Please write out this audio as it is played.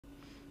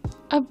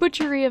A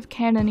butchery of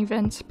canon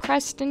events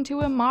pressed into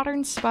a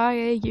modern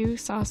spy AU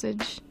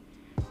sausage.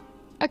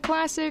 A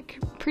classic,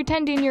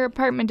 pretending your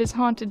apartment is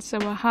haunted so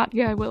a hot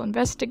guy will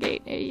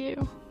investigate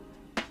AU.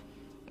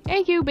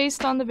 AU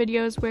based on the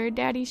videos where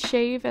daddies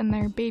shave and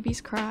their babies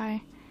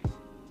cry.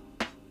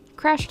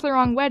 Crashed the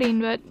wrong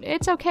wedding, but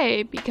it's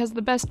okay because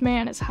the best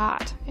man is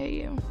hot,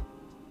 AU.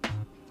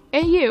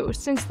 AU,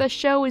 since the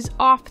show is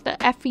off the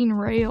effing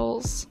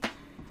rails.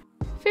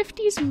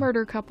 50s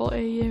murder couple,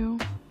 AU.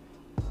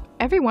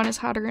 Everyone is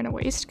hotter in a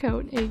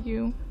waistcoat,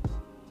 AU.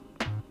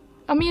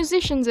 A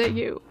musician's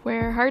AU,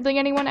 where hardly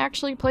anyone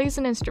actually plays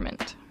an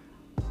instrument.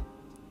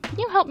 Can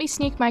you help me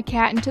sneak my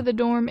cat into the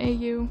dorm,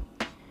 AU?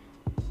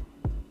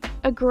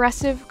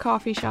 Aggressive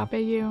coffee shop,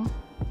 AU.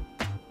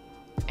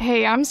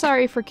 Hey, I'm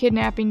sorry for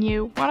kidnapping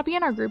you. Wanna be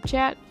in our group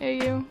chat,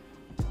 AU?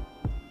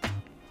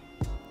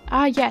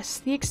 Ah yes,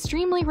 the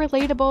extremely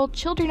relatable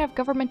children of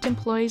government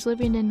employees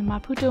living in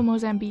Maputo,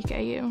 Mozambique,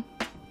 AU.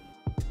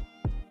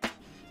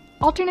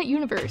 Alternate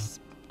universe.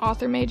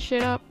 Author made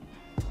shit up.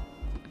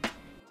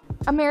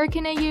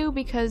 American AU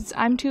because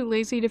I'm too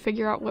lazy to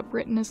figure out what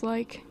Britain is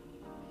like.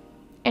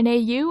 An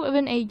AU of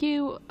an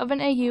AU of an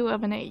AU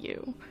of an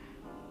AU.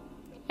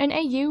 An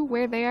AU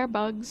where they are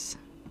bugs.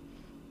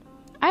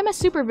 I'm a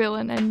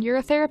supervillain and you're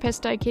a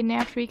therapist I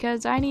kidnapped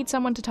because I need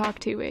someone to talk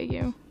to,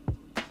 AU.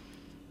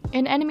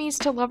 An enemies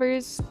to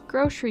lovers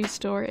grocery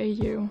store,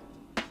 AU.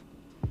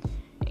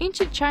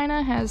 Ancient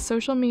China has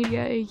social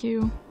media,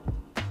 AU.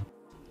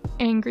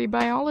 Angry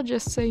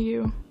biologists,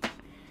 AU.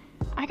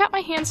 I got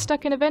my hand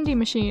stuck in a vending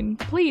machine.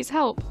 Please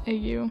help,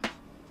 AU.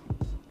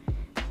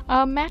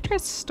 A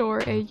mattress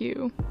store,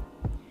 AU.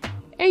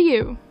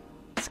 AU.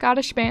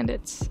 Scottish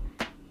bandits.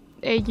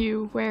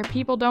 AU, where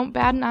people don't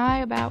bat an eye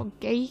about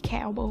gay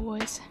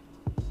cowboys.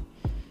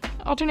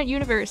 Alternate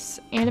universe.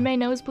 Anime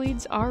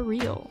nosebleeds are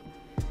real.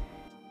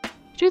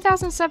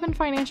 2007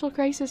 financial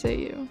crisis,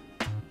 AU.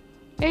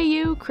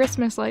 AU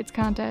Christmas lights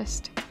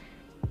contest.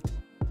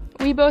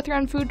 We both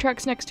run food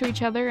trucks next to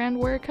each other and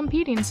we're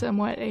competing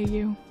somewhat,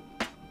 AU.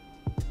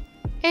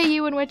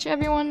 AU in which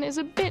everyone is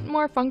a bit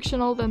more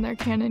functional than their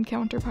canon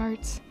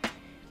counterparts.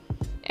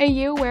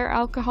 AU where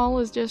alcohol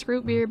is just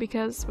root beer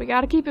because we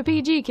gotta keep it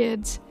PG,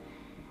 kids.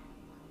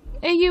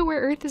 AU where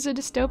Earth is a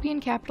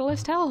dystopian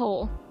capitalist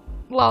hellhole.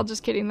 Well,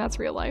 just kidding, that's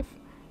real life.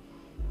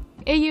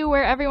 AU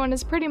where everyone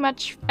is pretty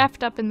much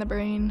effed up in the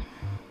brain.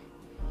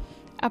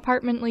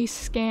 Apartment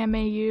lease scam,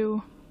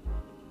 AU.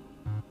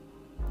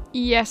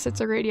 Yes,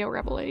 it's a Radio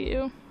Rebel,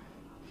 AU.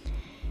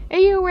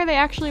 AU where they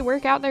actually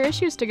work out their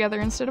issues together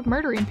instead of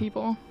murdering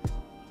people.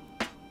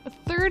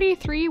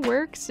 33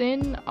 works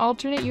in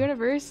alternate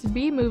universe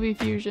B-movie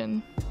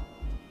fusion.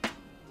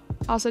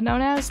 Also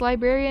known as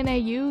Librarian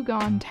AU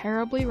gone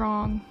terribly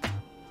wrong.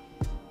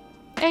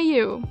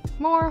 AU,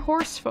 more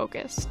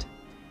horse-focused.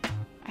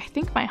 I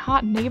think my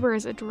hot neighbor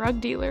is a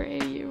drug dealer,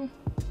 AU.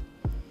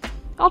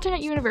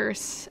 Alternate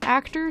universe,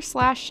 actor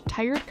 /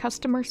 tired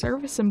customer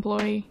service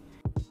employee.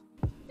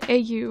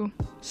 AU,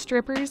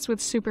 strippers with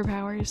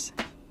superpowers.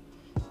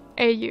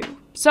 AU,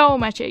 so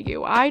much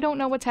AU. I don't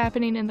know what's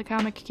happening in the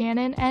comic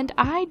canon, and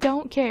I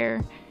don't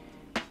care.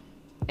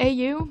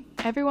 AU,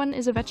 everyone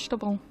is a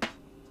vegetable.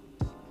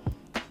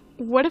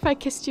 What if I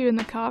kissed you in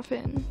the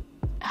coffin?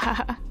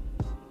 Haha.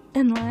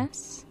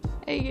 Unless.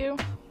 AU.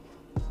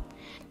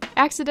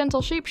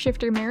 Accidental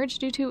shapeshifter marriage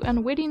due to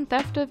unwitting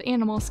theft of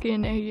animal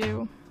skin,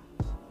 AU.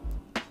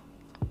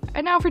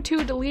 And now for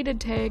 2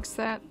 deleted tags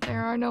that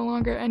there are no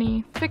longer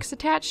any fics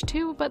attached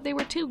to, but they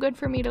were too good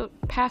for me to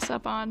pass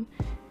up on.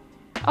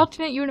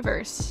 Alternate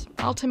universe.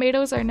 All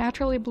tomatoes are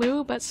naturally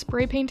blue, but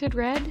spray-painted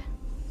red.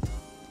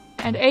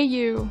 And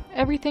AU.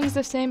 Everything's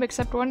the same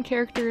except one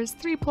character is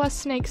 3+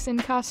 snakes in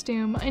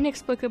costume,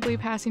 inexplicably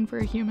passing for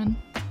a human.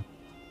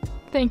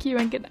 Thank you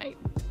and good night.